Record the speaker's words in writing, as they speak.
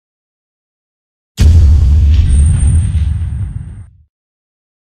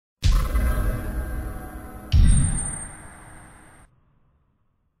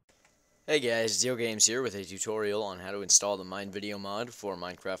Hey guys, DiehlGames here with a tutorial on how to install the MineVideo mod for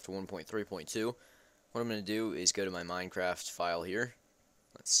Minecraft 1.3.2. What I'm going to do is go to my Minecraft file here.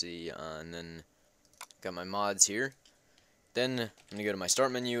 Let's see, and then got my mods here. Then I'm going to go to my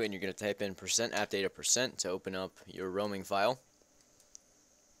start menu and you're going to type in %appdata% to open up your roaming file.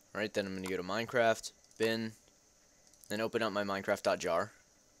 Alright, then I'm going to go to Minecraft, bin, then open up my Minecraft.jar.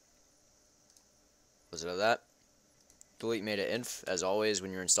 Close it out of that. Delete meta-inf, as always,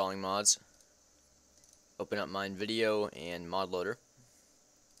 when you're installing mods. Open up MineVideo and mod loader.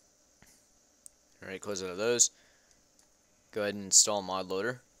 Alright, close out of those. Go ahead and install mod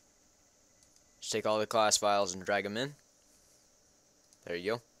loader. Just take all the class files and drag them in. There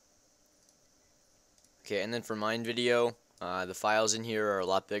you go. Okay, and then for MineVideo, the files in here are a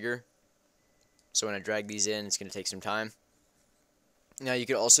lot bigger. So when I drag these in, it's going to take some time. Now you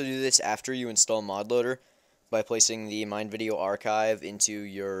could also do this after you install mod loader by placing the MineVideo archive into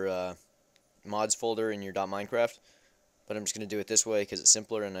your mods folder in your .minecraft, but I'm just going to do it this way because it's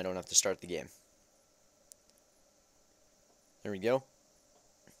simpler and I don't have to start the game. There we go.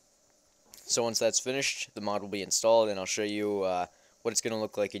 So once that's finished, the mod will be installed and I'll show you what it's going to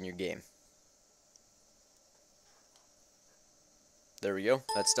look like in your game. There we go,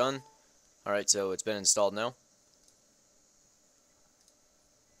 that's done. Alright, so it's been installed now.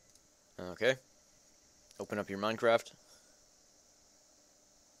 Okay. Open up your Minecraft.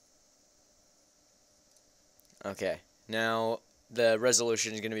 Okay, now the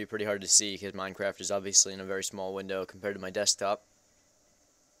resolution is going to be pretty hard to see because Minecraft is obviously in a very small window compared to my desktop.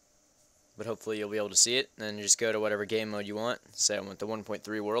 But hopefully you'll be able to see it. Then just go to whatever game mode you want. Say I want the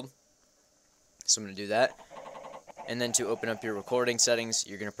 1.3 world. So I'm going to do that. And then to open up your recording settings,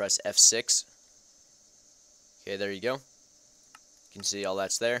 you're going to press F6. Okay, there you go. You can see all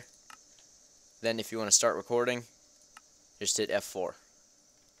that's there. Then if you want to start recording, just hit F4.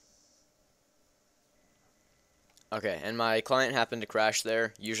 Okay, and my client happened to crash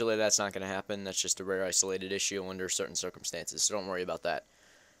there. Usually that's not going to happen. That's just a rare isolated issue under certain circumstances, so don't worry about that.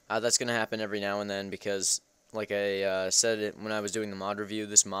 That's going to happen every now and then because, like I said when I was doing the mod review,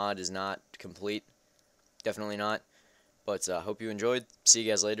 this mod is not complete. Definitely not. But hope you enjoyed. See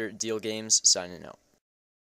you guys later. DiehlGames signing out.